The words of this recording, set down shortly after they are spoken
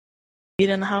You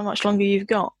don't know how much longer you've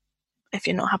got. If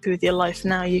you're not happy with your life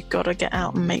now, you've got to get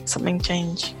out and make something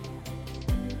change.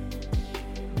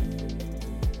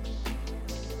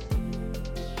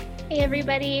 Hey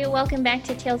everybody, welcome back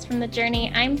to Tales from the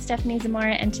Journey. I'm Stephanie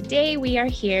Zamora, and today we are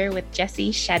here with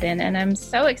Jessie Shedden, and I'm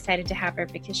so excited to have her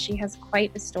because she has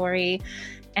quite a story,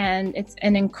 and it's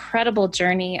an incredible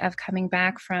journey of coming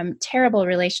back from terrible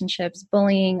relationships,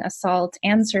 bullying, assault,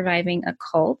 and surviving a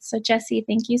cult. So Jessie,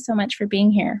 thank you so much for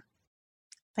being here.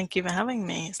 Thank you for having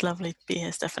me. It's lovely to be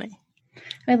here, Stephanie.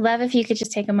 I'd love if you could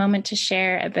just take a moment to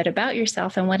share a bit about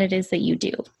yourself and what it is that you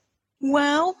do.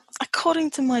 Well, according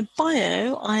to my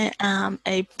bio, I am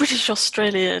a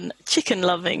British-Australian,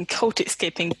 chicken-loving,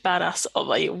 cult-escaping badass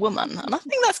of a woman. And I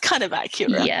think that's kind of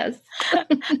accurate. Yes.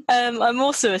 I'm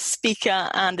also a speaker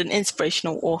and an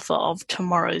inspirational author of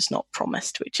Tomorrow's Not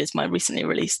Promised, which is my recently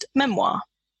released memoir.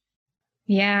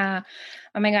 Yeah.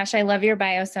 Oh my gosh, I love your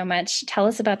bio so much. Tell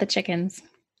us about the chickens.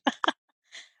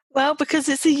 Well, because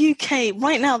it's the UK,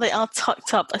 right now they are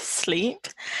tucked up asleep,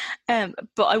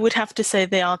 but I would have to say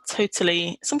they are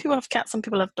totally, some people have cats, some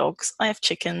people have dogs, I have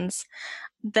chickens.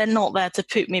 They're not there to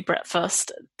poop me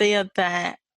breakfast. They are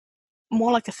there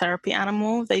more like a therapy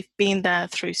animal. They've been there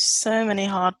through so many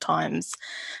hard times.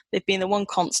 They've been the one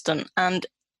constant, and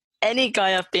any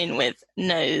guy I've been with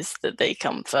knows that they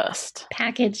come first.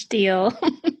 Package deal.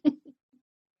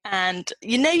 And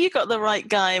you know you got the right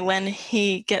guy when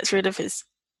he gets rid of his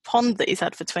pond that he's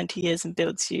had for 20 years and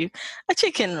builds you a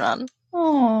chicken run.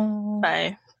 Oh, So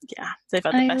yeah, they've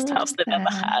had the best house they've ever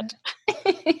had.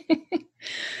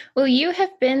 Well, you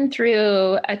have been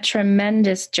through a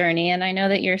tremendous journey, and I know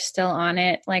that you're still on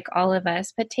it like all of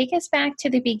us, but take us back to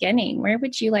the beginning. Where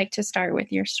would you like to start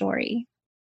with your story?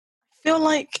 I feel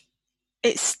like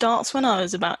it starts when I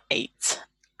was about 8.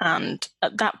 And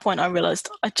at that point, I realized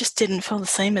I just didn't feel the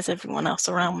same as everyone else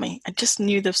around me. I just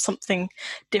knew there was something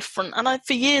different. And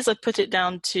for years, I put it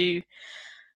down to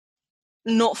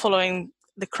not following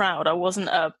the crowd. I wasn't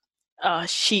a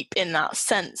sheep in that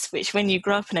sense, which when you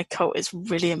grow up in a cult, it's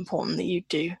really important that you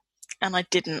do. And I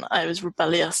didn't. I was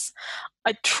rebellious.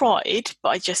 I tried, but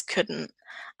I just couldn't.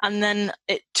 And then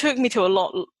it took me to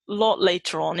a lot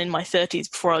later on in my 30s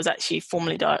before I was actually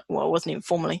formally well, I wasn't even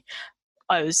formally.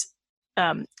 I was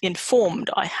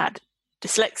informed I had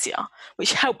dyslexia,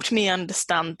 which helped me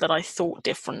understand that I thought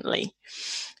differently,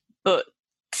 but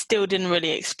still didn't really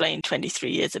explain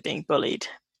 23 years of being bullied.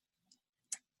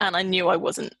 And I knew I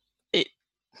wasn't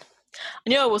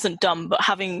dumb, but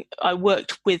I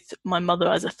worked with my mother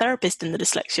as a therapist in the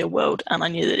dyslexia world, and I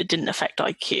knew that it didn't affect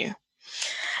IQ.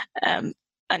 And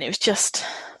it was just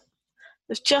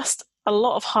a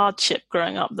lot of hardship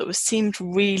growing up that seemed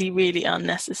really, really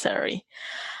unnecessary.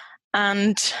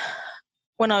 And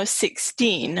when I was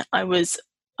 16, I was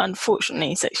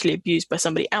unfortunately sexually abused by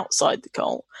somebody outside the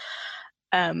cult.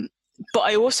 But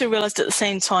I also realized at the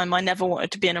same time I never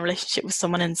wanted to be in a relationship with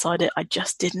someone inside it. I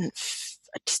just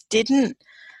didn't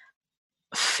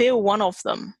feel one of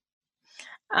them.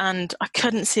 And I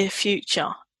couldn't see a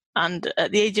future. And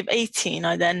at the age of 18,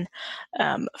 I then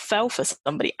fell for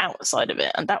somebody outside of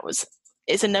it. And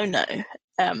it's a no-no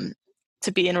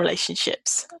to be in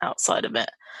relationships outside of it.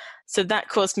 So that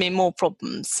caused me more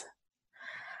problems.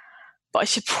 But I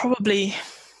should probably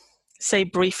say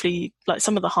briefly, like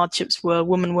some of the hardships were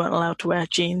women weren't allowed to wear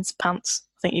jeans, pants,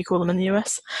 I think you call them in the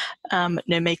US,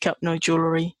 no makeup, no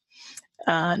jewellery,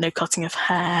 no cutting of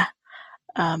hair.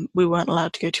 We weren't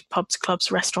allowed to go to pubs, clubs,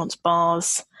 restaurants,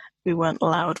 bars. We weren't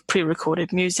allowed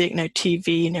pre-recorded music, no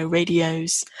TV, no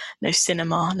radios, no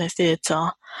cinema, no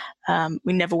theatre.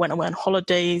 We never went away on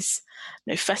holidays,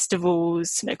 no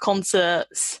festivals, no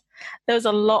concerts. There was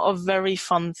a lot of very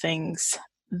fun things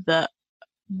that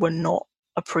were not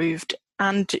approved,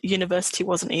 and university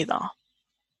wasn't either.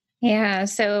 Yeah.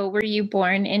 So were you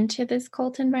born into this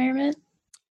cult environment?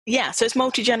 Yeah. So it's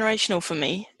multi-generational for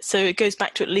me. So it goes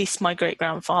back to at least my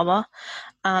great-grandfather,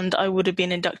 and I would have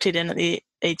been inducted in at the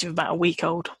age of about a week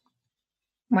old.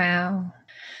 Wow.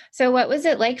 So what was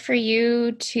it like for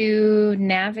you to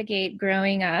navigate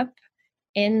growing up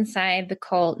inside the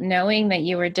cult, knowing that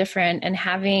you were different and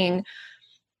having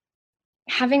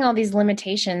all these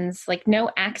limitations, like no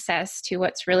access to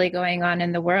what's really going on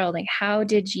in the world? Like, how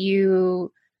did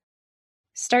you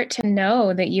start to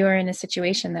know that you were in a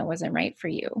situation that wasn't right for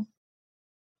you?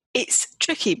 It's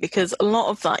tricky because a lot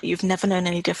of that you've never known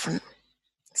any different.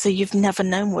 So you've never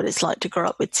known what it's like to grow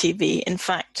up with TV. In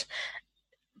fact,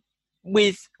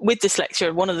 with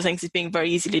dyslexia, one of the things is being very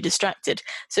easily distracted.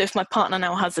 So if my partner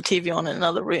now has the TV on in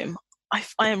another room,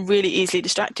 I am really easily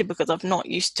distracted because I've not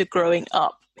used to growing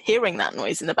up hearing that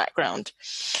noise in the background.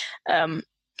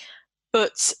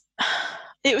 But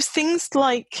it was things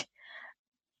like,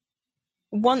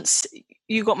 once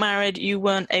you got married, you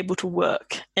weren't able to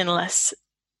work unless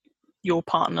your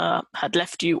partner had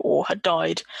left you or had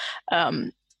died.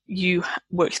 You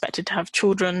were expected to have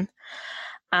children,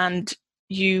 and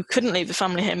you couldn't leave the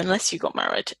family home unless you got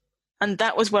married. And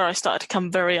that was where I started to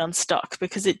come very unstuck,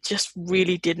 because it just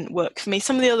really didn't work for me.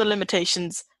 Some of the other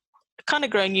limitations I kind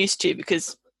of grown used to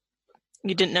because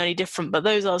you didn't know any different, but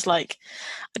those I was like,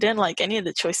 I don't like any of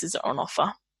the choices that are on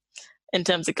offer in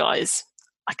terms of guys.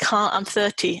 I'm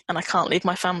 30 and I can't leave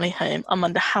my family home. I'm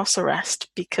under house arrest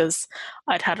because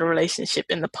I'd had a relationship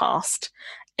in the past.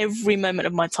 Every moment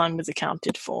of my time was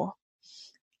accounted for.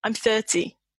 I'm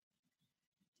 30.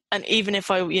 And even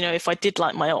if I did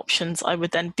like my options, I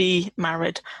would then be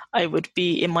married. I would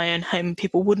be in my own home.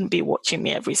 People wouldn't be watching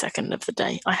me every second of the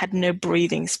day. I had no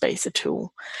breathing space at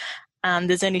all. And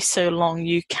there's only so long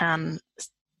you can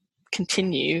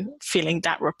continue feeling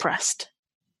that repressed.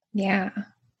 Yeah.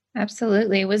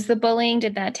 Absolutely. Was the bullying,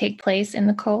 did that take place in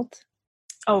the cult?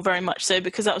 Oh, very much so,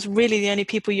 because that was really the only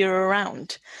people you were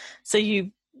around. So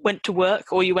you went to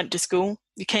work or you went to school,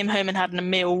 you came home and had a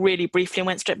meal really briefly and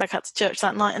went straight back out to church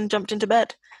that night and jumped into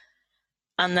bed.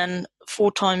 And then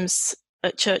 4 times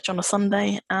at church on a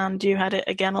Sunday, and you had it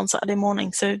again on Saturday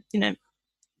morning. So,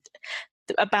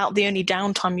 about the only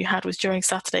downtime you had was during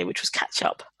Saturday, which was catch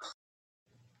up.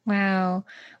 Wow.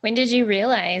 When did you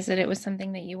realize that it was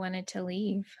something that you wanted to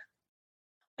leave?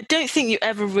 I don't think you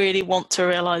ever really want to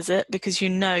realize it, because you're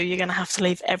going to have to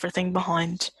leave everything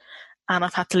behind. And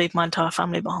I've had to leave my entire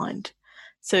family behind.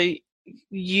 So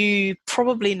you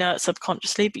probably know it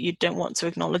subconsciously, but you don't want to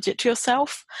acknowledge it to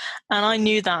yourself. And I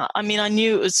knew that. I mean, I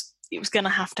knew it was going to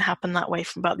have to happen that way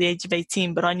from about the age of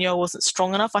 18, but I knew I wasn't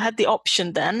strong enough. I had the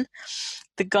option then.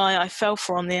 The guy I fell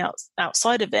for on the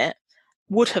outside of it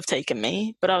would have taken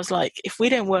me, but I was like, if we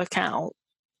don't work out,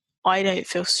 I don't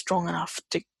feel strong enough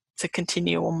to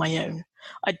continue on my own.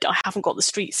 I haven't got the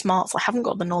street smarts. I haven't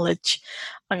got the knowledge.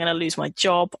 I'm going to lose my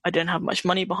job. I don't have much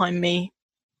money behind me.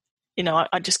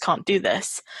 I just can't do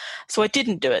this. So I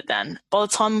didn't do it then. By the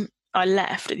time I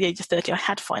left at the age of 30, I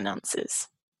had finances.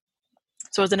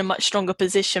 So I was in a much stronger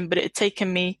position, but it had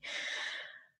taken me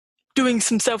doing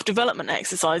some self-development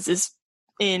exercises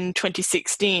in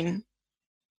 2016,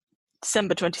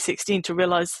 December 2016, to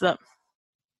realize that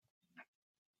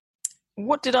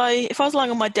if I was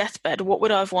lying on my deathbed, what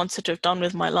would I have wanted to have done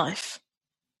with my life?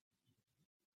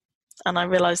 And I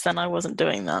realized then I wasn't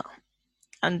doing that.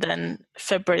 And then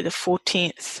February the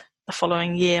 14th, the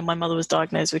following year, my mother was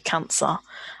diagnosed with cancer,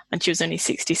 and she was only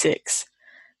 66.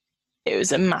 It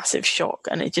was a massive shock,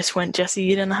 and it just went, Jessie,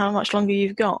 you don't know how much longer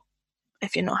you've got.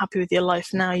 If you're not happy with your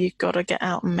life now, you've got to get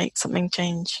out and make something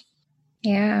change.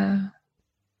 Yeah.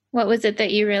 What was it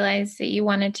that you realized that you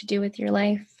wanted to do with your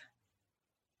life?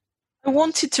 I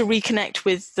wanted to reconnect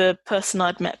with the person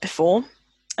I'd met before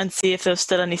and see if there was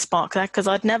still any spark there, because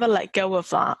I'd never let go of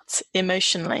that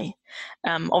emotionally.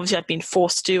 Obviously, I'd been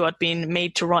forced to. I'd been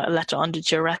made to write a letter under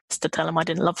duress to tell him I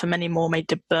didn't love him anymore, made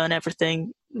to burn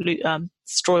everything,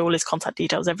 destroy all his contact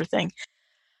details, everything.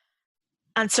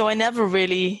 And so I never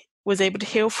really was able to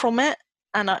heal from it.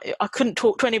 And I couldn't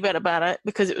talk to anybody about it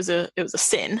because it was a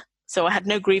sin. So I had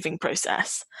no grieving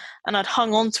process, and I'd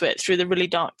hung on to it through the really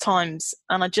dark times,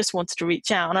 and I just wanted to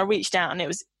reach out. And I reached out, and it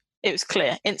was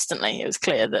clear instantly. It was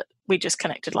clear that we just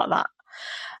connected like that.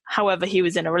 However, he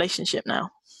was in a relationship now.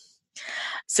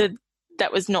 So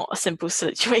that was not a simple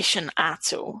situation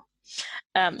at all.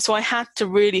 So I had to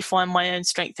really find my own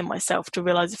strength in myself to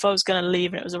realize if I was going to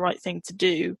leave and it was the right thing to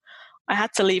do, I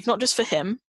had to leave, not just for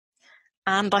him,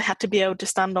 and I had to be able to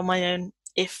stand on my own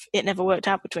if it never worked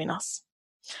out between us,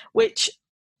 which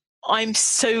I'm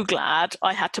so glad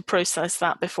I had to process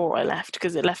that before I left,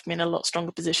 because it left me in a lot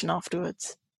stronger position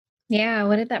afterwards. Yeah.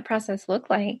 What did that process look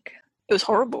like? It was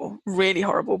horrible, really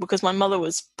horrible, because my mother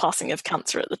was passing of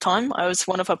cancer at the time. I was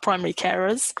one of her primary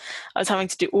carers. I was having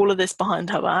to do all of this behind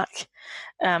her back.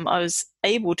 I was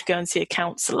able to go and see a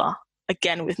counsellor,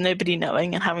 again, with nobody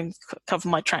knowing, and having to cover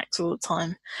my tracks all the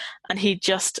time. And he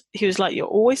was like, you're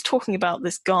always talking about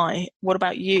this guy. What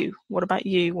about you? What about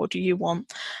you? What do you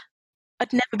want?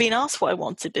 I'd never been asked what I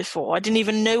wanted before. I didn't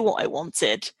even know what I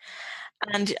wanted.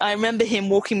 And I remember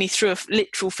him walking me through a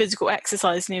literal physical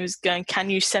exercise, and he was going, can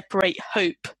you separate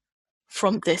hope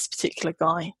from this particular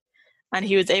guy? And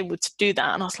he was able to do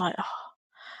that. And I was like, oh,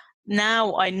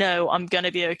 now I know I'm going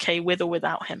to be okay with or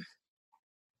without him.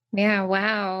 Yeah.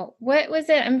 Wow. What was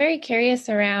it? I'm very curious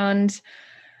around,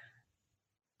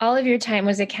 all of your time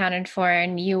was accounted for,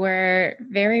 and you were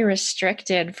very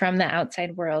restricted from the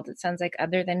outside world. It sounds like,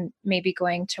 other than maybe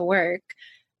going to work.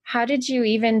 How did you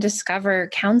even discover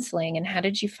counseling, and how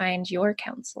did you find your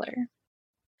counselor?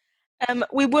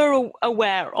 We were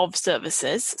aware of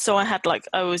services, so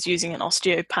I was using an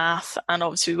osteopath, and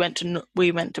obviously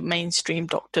we went to mainstream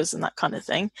doctors and that kind of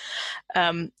thing.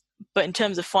 But in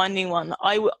terms of finding one,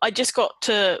 I just got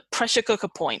to pressure cooker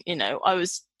point.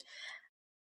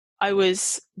 I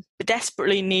was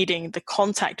desperately needing the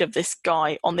contact of this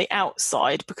guy on the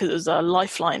outside because it was a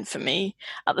lifeline for me.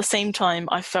 At the same time,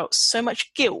 I felt so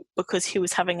much guilt because he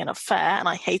was having an affair, and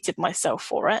I hated myself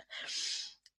for it.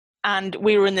 And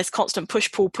we were in this constant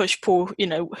push pull,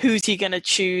 who's he going to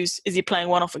choose? Is he playing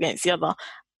one off against the other?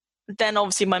 Then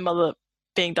obviously my mother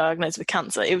being diagnosed with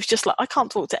cancer, it was just like, I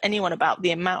can't talk to anyone about the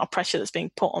amount of pressure that's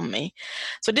being put on me.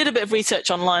 So I did a bit of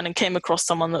research online and came across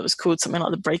someone that was called something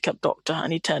like the Breakup Doctor,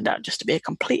 and he turned out just to be a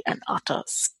complete and utter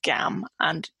scam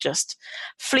and just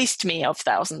fleeced me of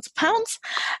thousands of pounds,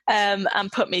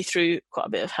 and put me through quite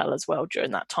a bit of hell as well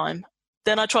during that time.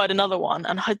 Then I tried another one,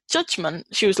 and her judgment,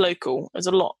 she was local,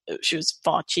 she was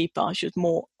far cheaper, she was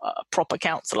more a proper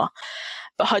counsellor.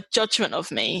 But her judgment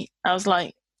of me, I was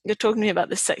like, you're talking to me about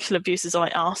this sexual abuse as I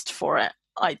asked for it.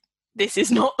 This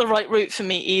is not the right route for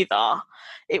me either.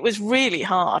 It was really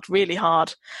hard, really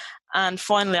hard. And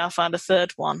finally I found a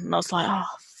third one, and I was like,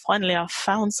 finally I've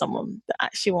found someone that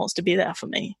actually wants to be there for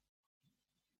me.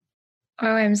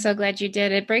 Oh, I'm so glad you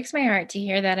did. It breaks my heart to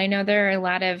hear that. I know there are a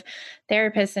lot of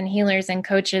therapists and healers and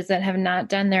coaches that have not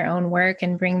done their own work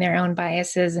and bring their own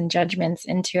biases and judgments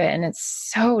into it, and it's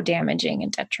so damaging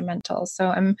and detrimental.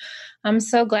 So I'm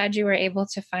so glad you were able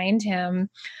to find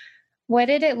him. What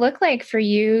did it look like for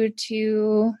you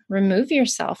to remove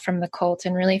yourself from the cult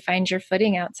and really find your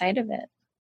footing outside of it?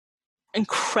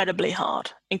 Incredibly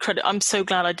hard. I'm so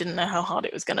glad I didn't know how hard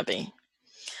it was going to be.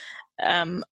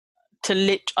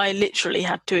 I literally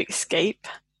had to escape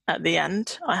at the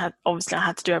end. I had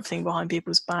to do everything behind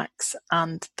people's backs,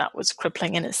 and that was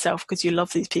crippling in itself because you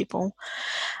love these people.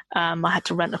 I had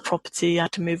to rent a property. I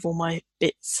had to move all my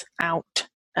bits out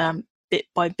bit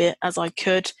by bit as I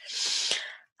could.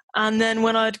 And then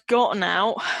when I'd gotten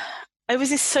out, I was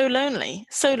just so lonely.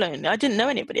 I didn't know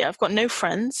anybody. I've got no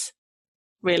friends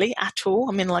really at all.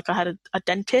 I mean, like, I had a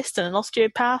dentist and an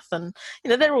osteopath, and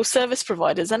they're all service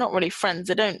providers. They're not really friends.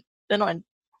 They're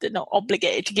not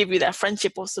obligated to give you their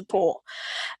friendship or support.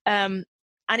 And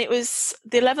it was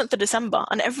the 11th of December,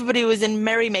 and everybody was in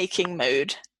merrymaking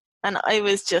mode. And I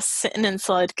was just sitting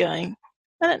inside going,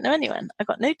 I don't know anyone. I've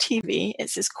got no TV.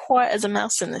 It's as quiet as a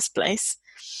mouse in this place.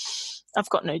 I've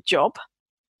got no job.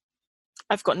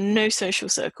 I've got no social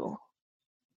circle.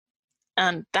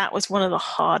 And that was one of the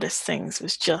hardest things,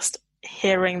 was just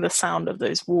hearing the sound of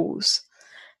those walls.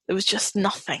 There was just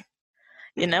nothing.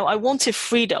 I wanted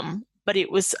freedom, but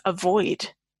it was a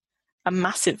void, a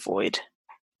massive void.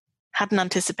 Hadn't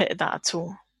anticipated that at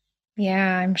all.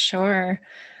 Yeah, I'm sure.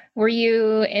 Were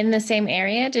you in the same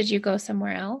area? Did you go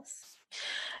somewhere else?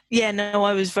 Yeah, no,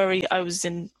 I was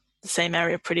in the same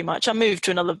area pretty much. I moved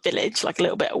to another village, like a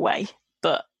little bit away,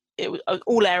 but it was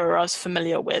all area I was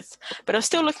familiar with. But I was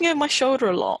still looking over my shoulder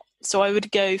a lot. So I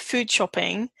would go food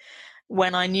shopping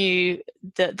when I knew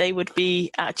that they would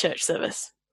be at a church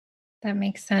service. That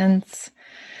makes sense.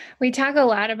 We talk a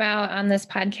lot about on this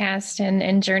podcast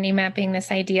and journey mapping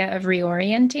this idea of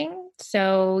reorienting.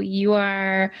 So you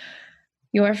are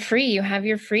free, you have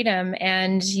your freedom,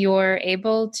 and you're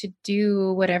able to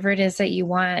do whatever it is that you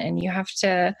want. And you have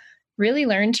to really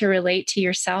learn to relate to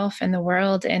yourself and the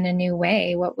world in a new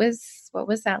way. What was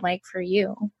that like for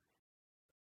you?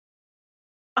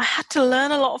 I had to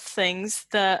learn a lot of things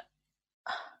that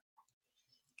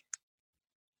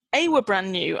were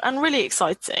brand new and really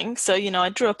exciting. So, I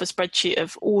drew up a spreadsheet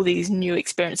of all these new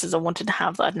experiences I wanted to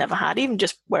have that I'd never had, even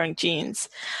just wearing jeans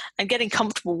and getting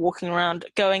comfortable walking around,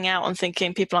 going out and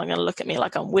thinking people aren't going to look at me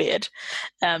like I'm weird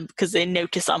because they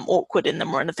notice I'm awkward in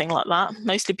them or anything like that.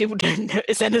 Mostly people don't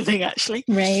notice anything, actually.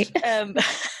 Right.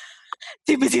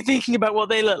 Too busy thinking about what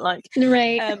they look like.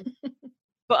 Right.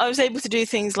 But I was able to do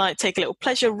things like take a little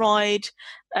pleasure ride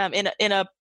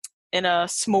in a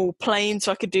small plane,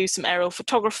 so I could do some aerial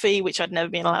photography, which I'd never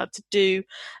been allowed to do,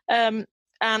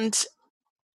 and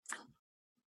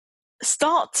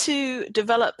start to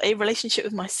develop a relationship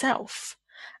with myself,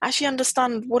 actually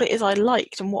understand what it is I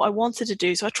liked and what I wanted to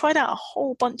do. So I tried out a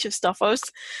whole bunch of stuff. I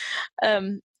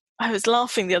was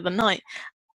laughing the other night.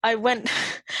 I went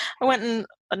and,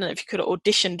 I don't know if you could have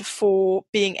auditioned for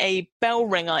being a bell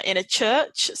ringer in a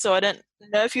church. So I don't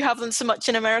know if you have them so much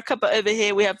in America, but over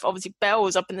here we have obviously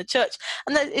bells up in the church,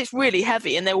 and it's really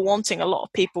heavy, and they were wanting a lot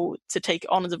of people to take it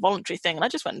on as a voluntary thing. And I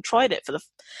just went and tried it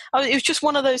it was just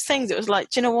one of those things. It was like,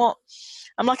 do you know what?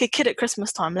 I'm like a kid at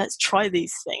Christmas time. Let's try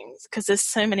these things because there's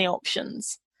so many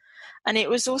options. And it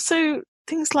was also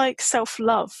things like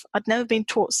self-love. I'd never been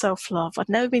taught self-love. I'd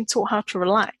never been taught how to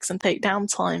relax and take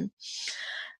downtime.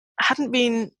 I hadn't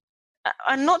been,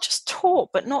 and not just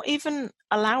taught, but not even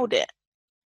allowed it.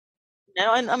 You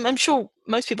know, and I'm sure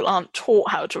most people aren't taught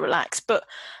how to relax, but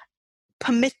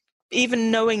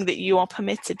even knowing that you are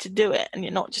permitted to do it and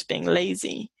you're not just being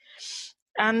lazy.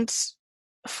 And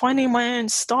finding my own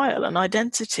style and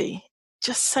identity.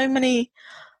 Just so many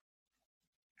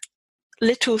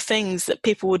little things that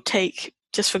people would take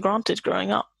just for granted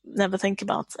growing up, never think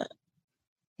about it.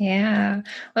 Yeah.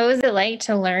 What was it like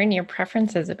to learn your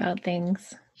preferences about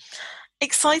things?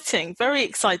 Exciting, very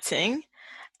exciting.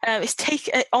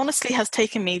 It honestly has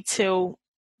taken me till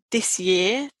this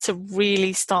year to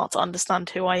really start to understand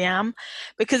who I am,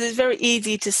 because it's very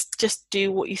easy to just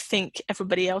do what you think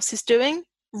everybody else is doing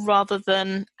rather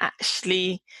than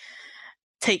actually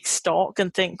take stock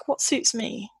and think, what suits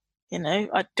me? You know,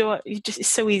 it's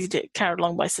so easy to get carried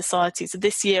along by society. So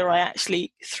this year I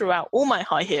actually threw out all my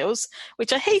high heels,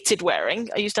 which I hated wearing.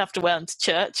 I used to have to wear them to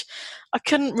church. I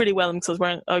couldn't really wear them because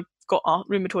I got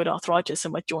rheumatoid arthritis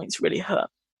and my joints really hurt.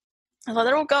 I was like,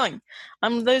 they're all going.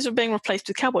 Those are being replaced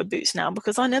with cowboy boots now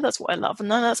because I know that's what I love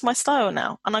and that's my style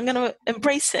now. And I'm going to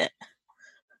embrace it.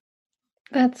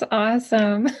 That's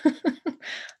awesome.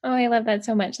 Oh, I love that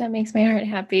so much. That makes my heart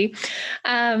happy.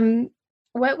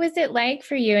 What was it like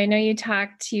for you? I know you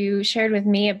shared with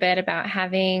me a bit about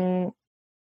having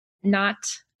not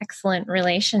excellent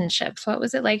relationships. What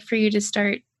was it like for you to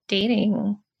start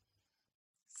dating?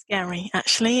 Scary,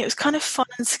 actually. It was kind of fun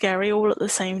and scary all at the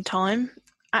same time,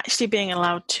 actually being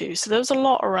allowed to. So there was a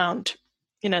lot around,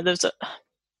 there was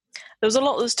a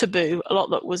lot that was taboo, a lot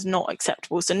that was not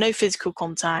acceptable. So no physical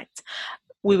contact.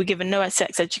 We were given no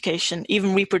sex education.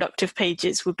 Even reproductive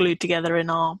pages were glued together in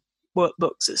our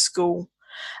workbooks at school.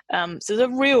 So there's a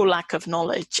real lack of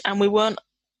knowledge, and we weren't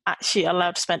actually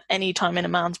allowed to spend any time in a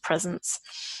man's presence,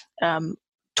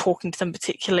 talking to them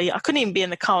particularly. I couldn't even be in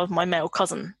the car with my male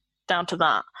cousin, down to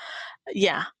that.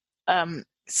 Yeah.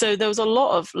 So there was a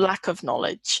lot of lack of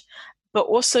knowledge, but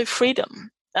also freedom.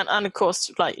 And of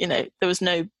course,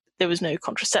 there was no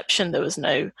contraception, there was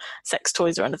no sex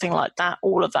toys or anything like that.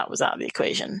 All of that was out of the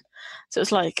equation. So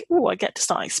it's like, oh, I get to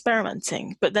start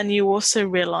experimenting. But then you also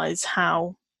realize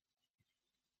how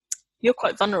you're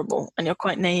quite vulnerable and you're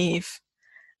quite naive,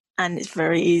 and it's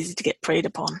very easy to get preyed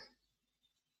upon.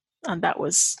 And that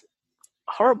was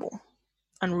horrible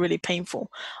and really painful.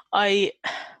 I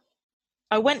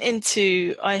kind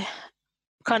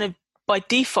of by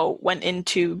default went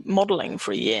into modeling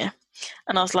for a year.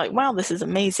 And I was like, wow, this is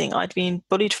amazing. I'd been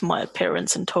bullied for my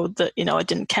appearance and told that, I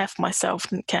didn't care for myself,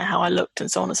 didn't care how I looked,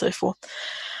 and so on and so forth.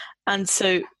 And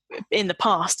so in the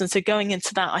past, and so going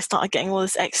into that, I started getting all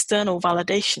this external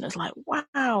validation. I was like, wow.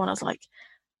 And I was like,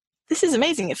 this is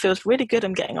amazing. It feels really good.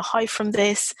 I'm getting a high from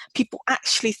this. People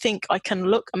actually think I can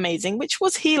look amazing, which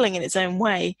was healing in its own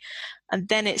way. And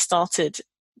then it started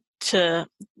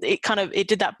it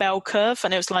did that bell curve,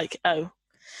 and it was like, oh,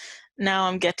 now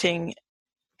I'm getting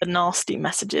the nasty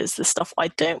messages, the stuff I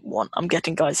don't want. I'm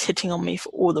getting guys hitting on me for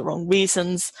all the wrong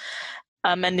reasons.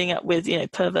 I'm ending up with,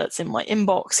 perverts in my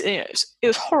inbox. It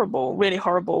was horrible, really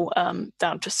horrible,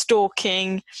 down to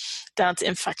stalking, down to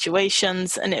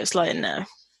infatuations. And it was like, no,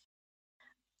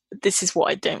 this is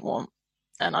what I don't want.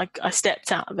 And I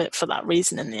stepped out of it for that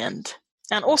reason in the end.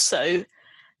 And also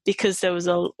because there was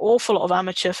an awful lot of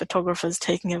amateur photographers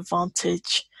taking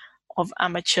advantage of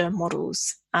amateur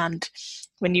models. And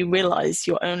when you realize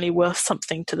you're only worth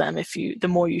something to them the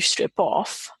more you strip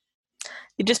off,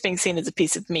 you're just being seen as a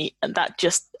piece of meat, and that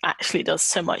just actually does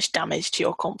so much damage to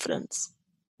your confidence.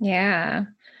 Yeah.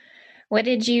 What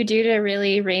did you do to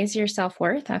really raise your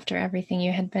self-worth after everything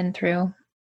you had been through?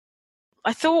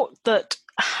 I thought that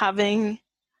having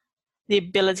the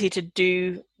ability to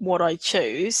do what I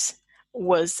chose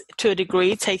was, to a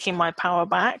degree, taking my power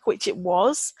back, which it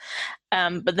was.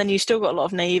 But then you still got a lot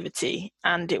of naivety.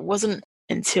 And it wasn't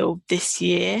until this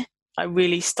year I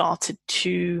really started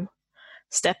to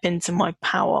step into my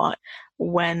power,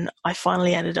 when I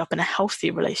finally ended up in a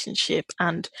healthy relationship.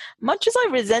 And much as I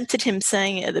resented him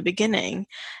saying it at the beginning,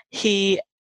 he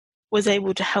was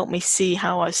able to help me see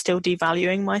how I was still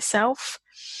devaluing myself.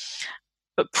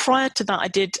 But prior to that, I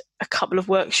did a couple of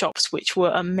workshops which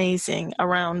were amazing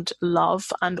around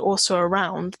love, and also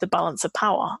around the balance of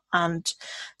power and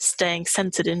staying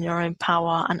centered in your own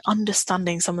power, and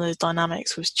understanding some of those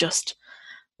dynamics was just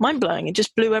mind-blowing. It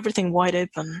just blew everything wide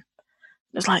open.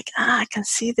 It was like, I can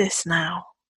see this now.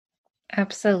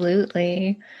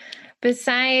 Absolutely.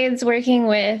 Besides working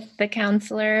with the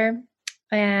counselor,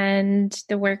 and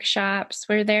the workshops,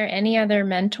 were there any other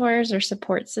mentors or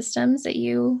support systems that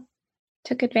you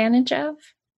took advantage of?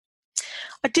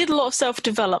 I did a lot of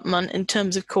self-development in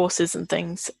terms of courses and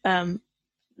things.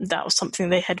 That was something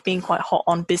they had been quite hot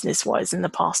on business-wise in the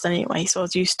past anyway, so I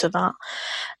was used to that.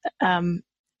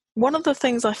 One of the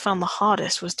things I found the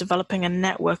hardest was developing a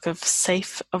network of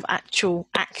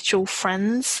actual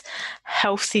friends,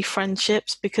 healthy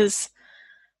friendships, because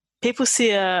people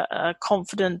see a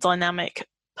confident, dynamic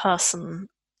person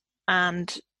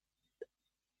and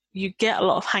you get a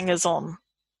lot of hangers-on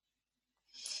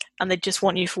and they just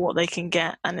want you for what they can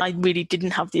get. And I really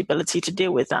didn't have the ability to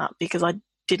deal with that because I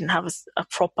didn't have a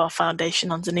proper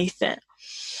foundation underneath it.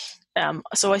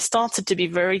 So I started to be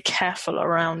very careful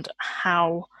around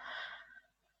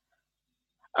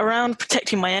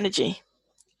protecting my energy,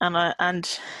 and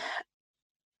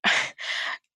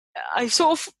I've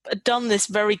sort of done this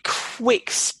very quick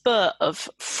spurt of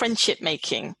friendship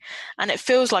making, and it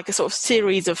feels like a sort of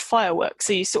series of fireworks.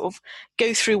 So you sort of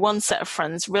go through one set of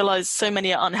friends, realize so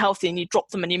many are unhealthy, and you drop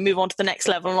them and you move on to the next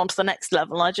level and on to the next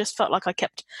level. And I just felt like I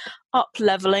kept up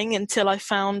leveling until I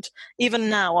found, even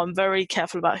now, I'm very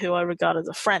careful about who I regard as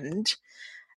a friend,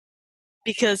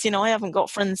 because, I haven't got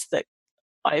friends that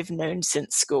I've known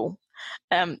since school.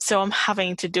 So I'm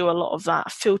having to do a lot of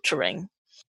that filtering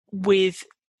with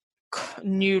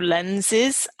new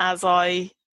lenses as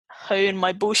I hone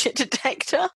my bullshit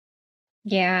detector.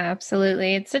 Yeah,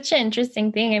 absolutely. It's such an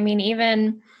interesting thing. I mean,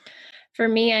 even for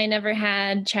me, I never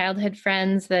had childhood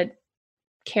friends that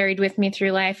carried with me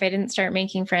through life. I didn't start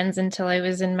making friends until I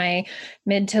was in my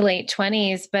mid to late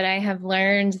 20s, but I have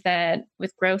learned that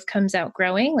with growth comes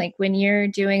outgrowing. Like when you're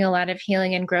doing a lot of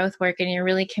healing and growth work and you're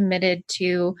really committed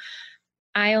to,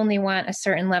 I only want a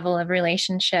certain level of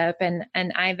relationship and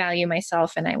I value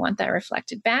myself and I want that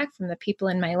reflected back from the people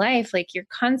in my life. Like you're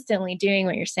constantly doing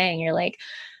what you're saying. You're like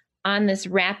on this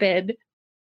rapid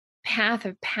path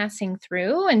of passing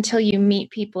through until you meet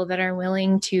people that are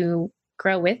willing to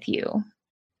grow with you.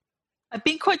 I've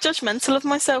been quite judgmental of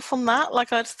myself on that.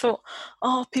 Like I'd thought,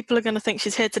 oh, people are going to think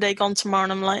she's here today, gone tomorrow.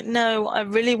 And I'm like, no, I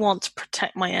really want to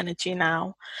protect my energy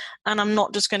now. And I'm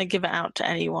not just going to give it out to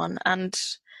anyone. And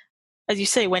as you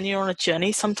say, when you're on a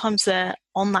journey, sometimes they're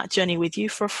on that journey with you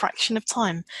for a fraction of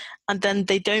time. And then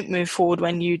they don't move forward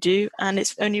when you do. And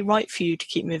it's only right for you to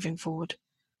keep moving forward.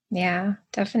 Yeah,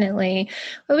 definitely.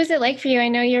 What was it like for you? I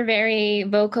know you're very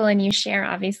vocal and you share,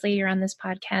 obviously, you're on this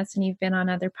podcast and you've been on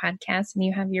other podcasts and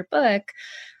you have your book.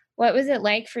 What was it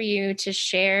like for you to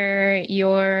share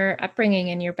your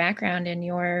upbringing and your background and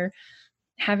your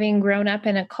having grown up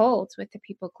in a cult with the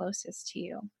people closest to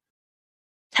you?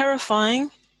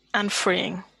 Terrifying and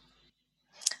freeing.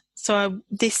 So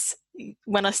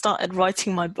when I started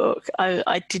writing my book,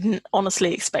 I didn't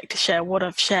honestly expect to share what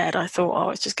I've shared. I thought, oh,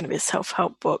 it's just going to be a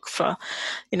self-help book for,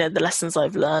 the lessons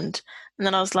I've learned. And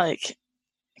then I was like,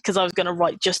 because I was going to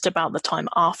write just about the time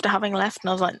after having left. And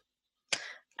I was like,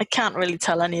 I can't really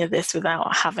tell any of this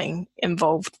without having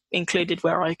included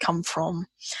where I come from.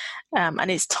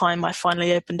 And it's time I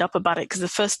finally opened up about it, because the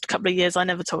first couple of years I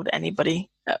never told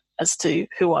anybody as to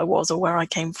who I was or where I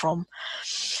came from.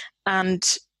 And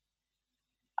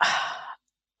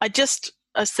I've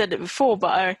said it before,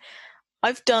 but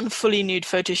I've done fully nude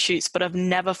photo shoots, but I've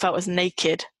never felt as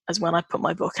naked as when I put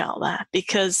my book out there,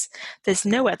 because there's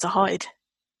nowhere to hide.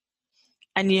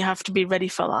 And you have to be ready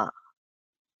for that.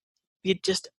 You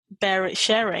just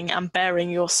sharing and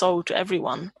bearing your soul to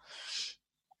everyone.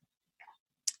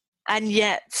 And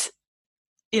yet,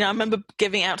 I remember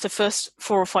giving out to the first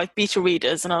 4 or 5 beta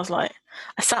readers, and I was like,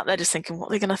 I sat there just thinking, what are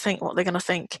they going to think? What are they going to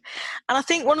think? And I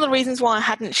think one of the reasons why I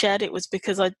hadn't shared it was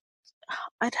because I'd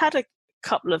had a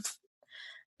couple of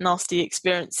nasty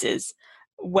experiences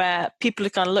where people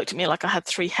kind of looked at me like I had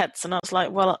 3 heads, and I was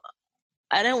like, well,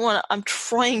 I'm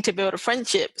trying to build a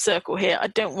friendship circle here. I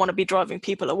don't want to be driving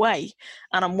people away.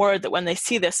 And I'm worried that when they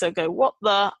see this, they'll go, what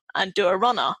the, and do a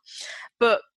runner.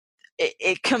 But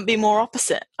it can be more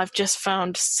opposite. I've just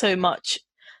found so much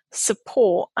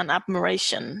support and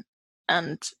admiration,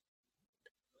 and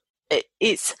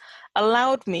it's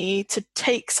allowed me to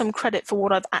take some credit for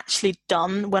what I've actually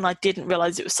done when I didn't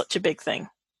realize it was such a big thing.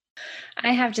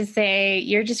 I have to say,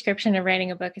 your description of writing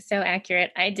a book is so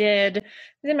accurate. I was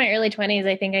in my early 20s.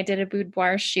 I think I did a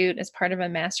boudoir shoot as part of a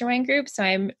mastermind group. So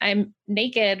I'm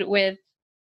naked with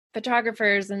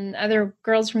photographers and other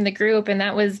girls from the group, and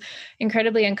that was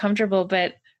incredibly uncomfortable.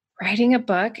 But writing a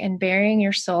book and bearing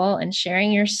your soul and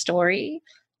sharing your story,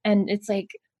 and it's like,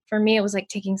 for me, it was like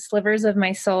taking slivers of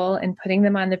my soul and putting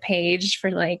them on the page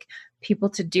for like people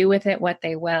to do with it what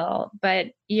they will.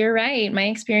 But you're right. My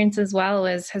experience as well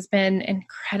has been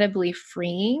incredibly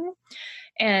freeing.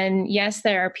 And yes,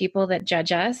 there are people that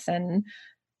judge us and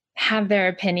have their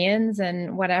opinions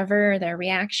and whatever their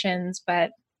reactions,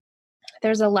 but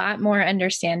there's a lot more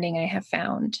understanding I have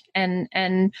found,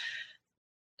 and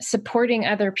supporting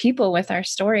other people with our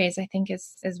stories, I think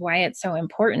is why it's so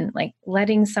important. Like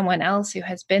letting someone else who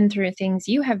has been through things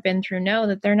you have been through know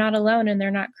that they're not alone and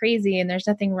they're not crazy and there's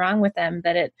nothing wrong with them,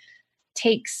 that it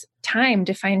takes time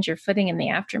to find your footing in the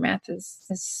aftermath is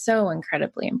so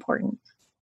incredibly important.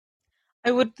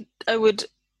 I would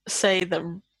say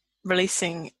that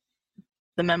releasing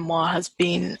the memoir has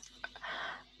been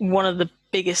one of the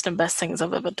biggest and best things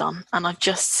I've ever done. And I've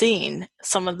just seen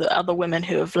some of the other women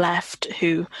who have left,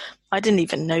 who I didn't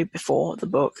even know before the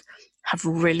book, have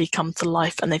really come to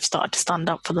life, and they've started to stand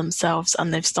up for themselves,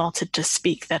 and they've started to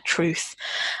speak their truth.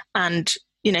 And,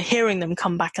 you know, hearing them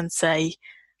come back and say,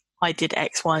 I did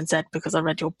X, Y, and Z because I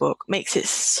read your book, makes it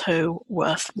so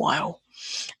worthwhile.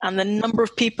 And the number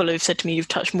of people who've said to me, you've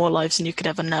touched more lives than you could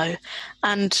ever know.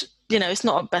 And, you know, it's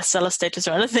not a bestseller status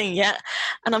or anything yet.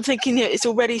 And I'm thinking, you know, it's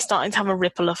already starting to have a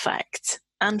ripple effect.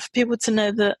 And for people to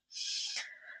know that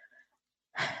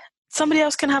somebody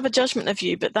else can have a judgment of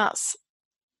you, but that's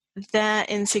their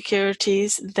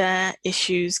insecurities, their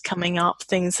issues coming up,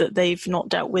 things that they've not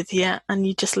dealt with yet, and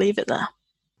you just leave it there.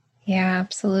 Yeah,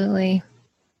 absolutely.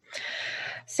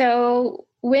 So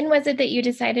when was it that you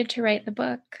decided to write the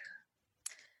book?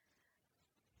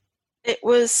 It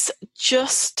was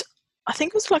just, I think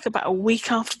it was like about a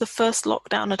week after the first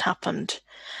lockdown had happened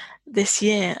this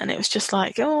year. And it was just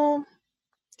like, oh,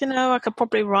 you know, I could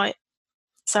probably write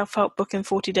a self-help book in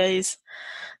 40 days.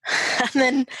 And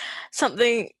then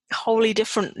something wholly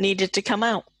different needed to come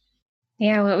out.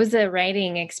 Yeah, what was the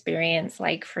writing experience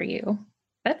like for you?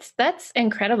 That's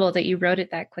incredible that you wrote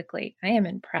it that quickly. I am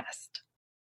impressed.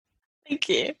 Thank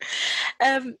you.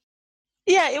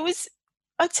 Yeah, it was,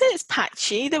 I'd say it's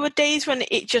patchy. There were days when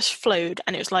it just flowed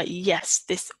and it was like, yes,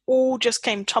 this all just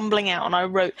came tumbling out. And I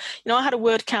wrote, you know, I had a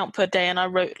word count per day and I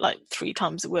wrote like 3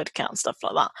 times the word count and stuff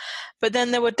like that. But then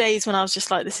there were days when I was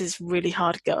just like, this is really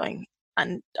hard going.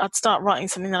 And I'd start writing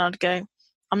something and I'd go,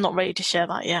 I'm not ready to share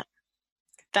that yet.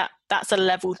 That's a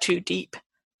level too deep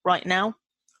right now.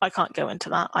 I can't go into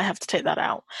that. I have to take that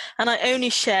out. And I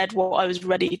only shared what I was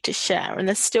ready to share. And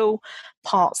there's still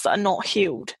parts that are not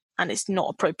healed, and it's not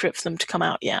appropriate for them to come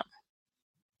out yet.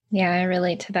 Yeah, I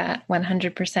relate to that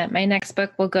 100%. My next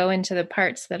book will go into the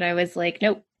parts that I was like,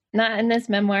 nope, not in this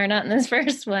memoir, not in this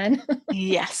first one.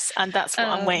 Yes, and that's what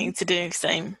I'm waiting to do.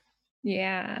 Same.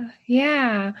 Yeah.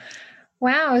 Yeah.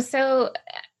 Wow. So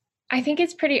I think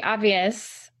it's pretty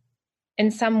obvious in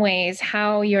some ways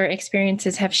how your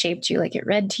experiences have shaped you. Like it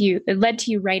led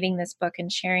to you writing this book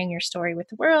and sharing your story with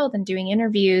the world and doing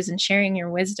interviews and sharing your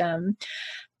wisdom.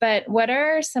 But what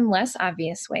are some less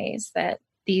obvious ways that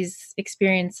these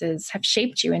experiences have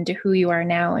shaped you into who you are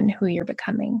now and who you're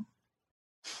becoming?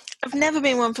 I've never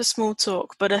been one for small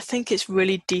talk, but I think it's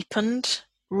really deepened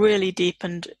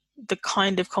the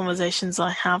kind of conversations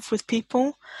I have with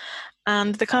people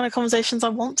and the kind of conversations I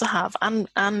want to have,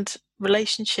 and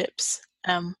relationships.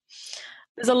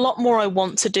 There's a lot more I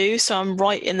want to do, so I'm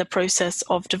right in the process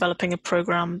of developing a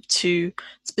program to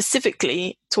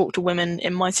specifically talk to women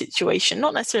in my situation,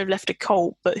 not necessarily left a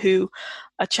cult, but who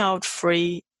are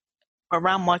child-free,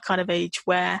 around my kind of age,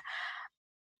 where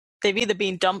they've either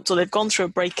been dumped or they've gone through a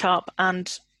breakup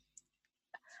and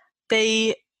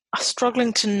they are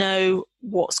struggling to know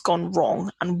what's gone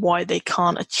wrong and why they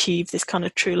can't achieve this kind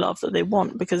of true love that they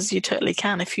want, because you totally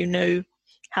can if you know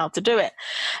how to do it.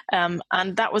 And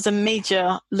that was a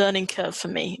major learning curve for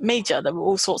me. Major, there were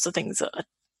all sorts of things that I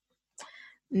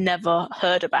never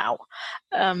heard about.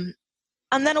 And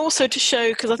then also to show,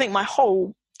 because I think my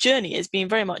whole journey has been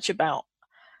very much about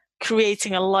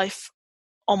creating a life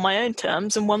on my own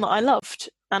terms and one that I loved.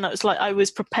 And it was like I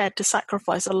was prepared to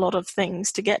sacrifice a lot of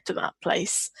things to get to that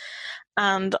place.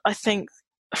 And I think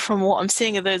from what I'm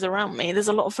seeing of those around me, there's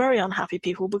a lot of very unhappy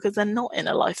people because they're not in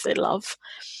a life they love,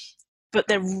 but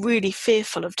they're really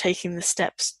fearful of taking the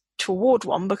steps toward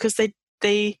one because they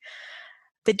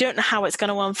don't know how it's going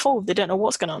to unfold. They don't know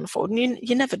what's going to unfold. And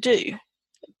you never do.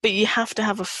 But you have to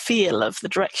have a feel of the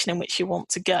direction in which you want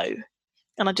to go.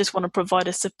 And I just want to provide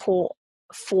a support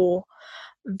for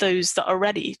those that are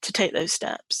ready to take those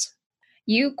steps.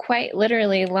 You quite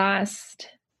literally lost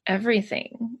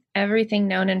everything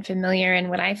known and familiar. And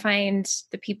what I find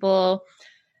the people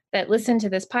that listen to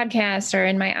this podcast or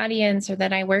in my audience or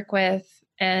that I work with,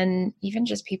 and even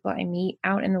just people I meet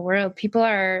out in the world, people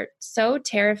are so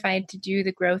terrified to do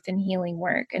the growth and healing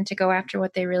work and to go after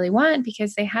what they really want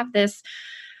because they have this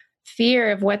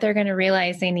fear of what they're going to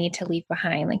realize they need to leave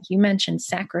behind. Like you mentioned,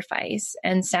 sacrifice,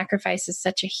 and sacrifice is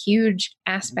such a huge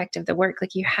aspect of the work.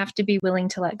 Like you have to be willing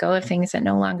to let go of things that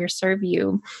no longer serve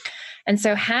you. And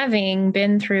so having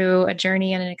been through a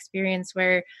journey and an experience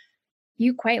where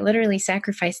you quite literally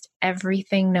sacrificed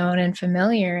everything known and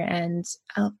familiar and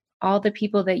all the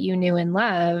people that you knew and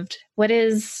loved, what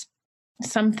is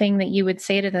something that you would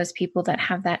say to those people that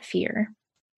have that fear?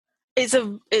 It's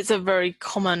a very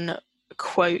common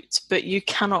quote, but you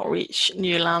cannot reach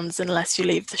new lands unless you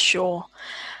leave the shore.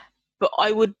 But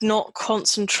I would not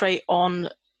concentrate on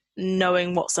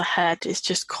knowing what's ahead. It's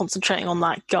just concentrating on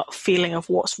that gut feeling of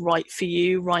what's right for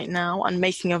you right now and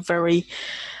making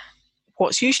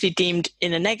what's usually deemed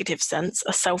in a negative sense,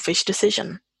 a selfish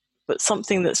decision, but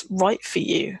something that's right for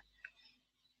you.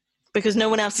 Because no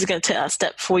one else is going to take that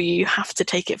step for you. You have to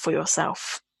take it for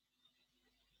yourself.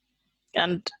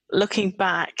 And looking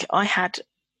back, I had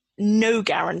no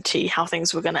guarantee how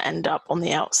things were going to end up on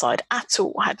the outside at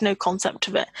all. I had no concept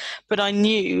of it. But I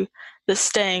knew that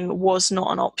staying was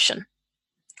not an option.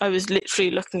 I was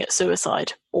literally looking at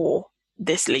suicide or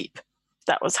this leap.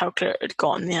 That was how clear it had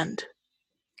got in the end.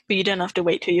 But you don't have to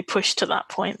wait till you're pushed to that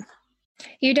point.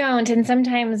 You don't. And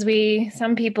sometimes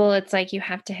some people, it's like you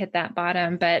have to hit that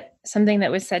bottom. But something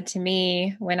that was said to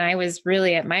me when I was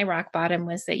really at my rock bottom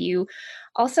was that you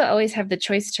also always have the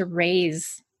choice to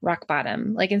raise rock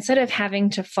bottom. Like instead of having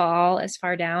to fall as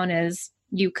far down as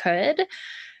you could,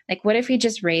 like what if you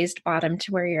just raised bottom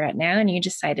to where you're at now and you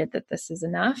decided that this is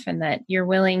enough and that you're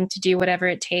willing to do whatever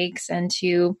it takes and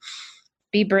to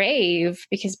be brave,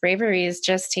 because bravery is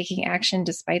just taking action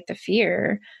despite the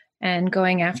fear and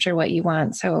going after what you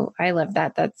want. So I love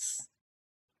that.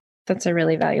 That's a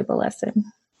really valuable lesson.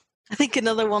 I think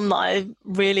another one that I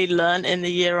really learned in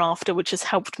the year after, which has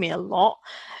helped me a lot,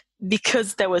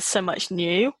 because there was so much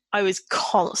new, I was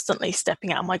constantly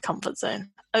stepping out of my comfort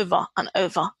zone over and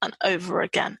over and over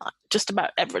again. Just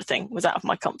about everything was out of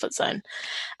my comfort zone.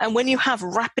 And when you have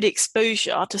rapid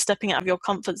exposure to stepping out of your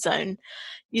comfort zone,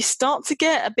 you start to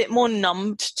get a bit more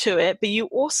numbed to it, but you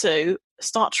also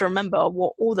start to remember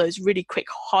what all those really quick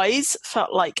highs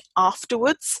felt like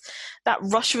afterwards. That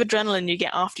rush of adrenaline you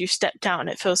get after you stepped out and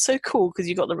it feels so cool because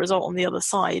you got the result on the other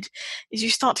side, is you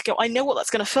start to go, I know what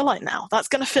that's going to feel like now. That's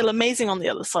going to feel amazing on the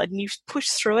other side. And you push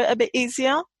through it a bit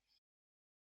easier.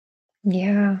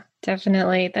 Yeah,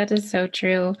 definitely. That is so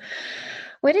true.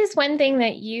 What is one thing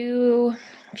that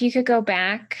if you could go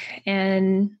back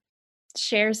and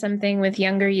share something with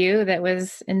younger you that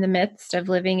was in the midst of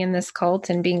living in this cult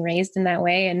and being raised in that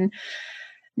way and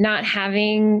not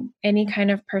having any kind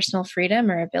of personal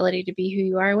freedom or ability to be who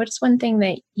you are, what's one thing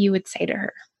that you would say to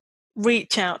her?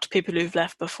 Reach out to people who've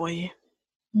left before you.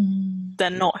 They're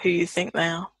not who you think they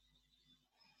are.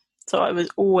 So I was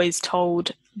always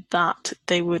told that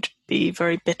they would be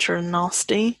very bitter and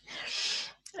nasty.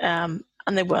 And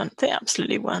they weren't. They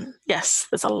absolutely weren't. Yes,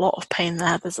 there's a lot of pain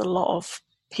there. There's a lot of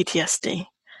PTSD,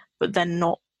 but they're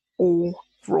not all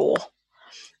raw.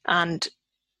 And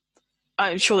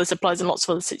I'm sure this applies in lots of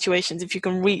other situations. If you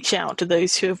can reach out to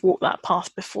those who have walked that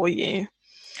path before you,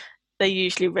 they're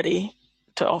usually ready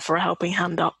to offer a helping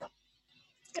hand up.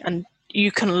 And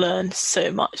you can learn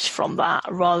so much from that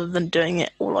rather than doing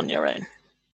it all on your own.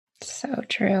 So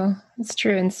true. It's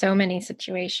true in so many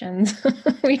situations.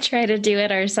 We try to do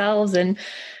it ourselves and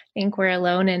think we're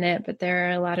alone in it, but there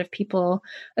are a lot of people,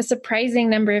 a surprising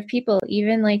number of people,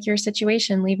 even like your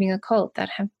situation, leaving a cult, that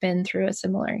have been through a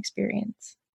similar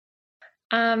experience.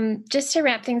 Just to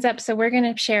wrap things up, so we're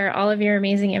going to share all of your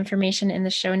amazing information in the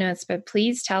show notes, but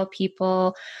please tell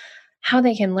people how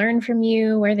they can learn from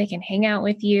you, where they can hang out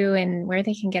with you, and where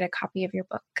they can get a copy of your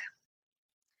book.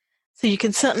 So you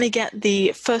can certainly get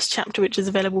the first chapter, which is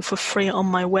available for free on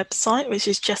my website, which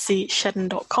is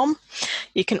jessieshedden.com.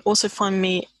 You can also find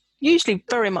me usually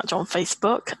very much on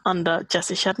Facebook under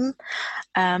Jessie Shedden,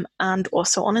 and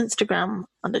also on Instagram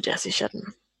under Jessie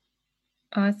Shedden.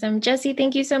 Awesome. Jessie,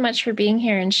 thank you so much for being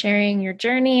here and sharing your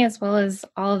journey as well as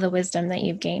all of the wisdom that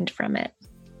you've gained from it.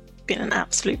 It's been an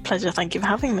absolute pleasure. Thank you for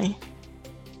having me.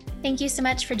 Thank you so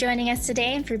much for joining us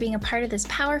today and for being a part of this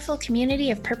powerful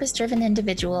community of purpose-driven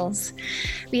individuals.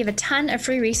 We have a ton of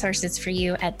free resources for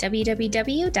you at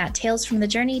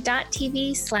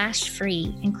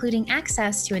www.talesfromthejourney.tv/free, including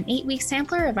access to an 8-week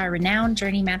sampler of our renowned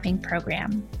journey mapping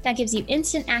program. That gives you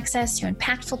instant access to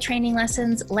impactful training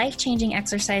lessons, life-changing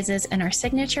exercises, and our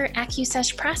signature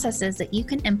AccuSesh processes that you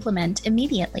can implement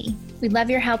immediately. We'd love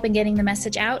your help in getting the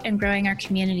message out and growing our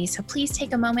community, so please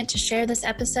take a moment to share this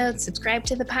episode, subscribe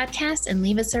to the podcast, and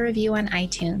leave us a review on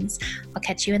iTunes. I'll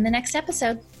catch you in the next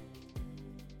episode.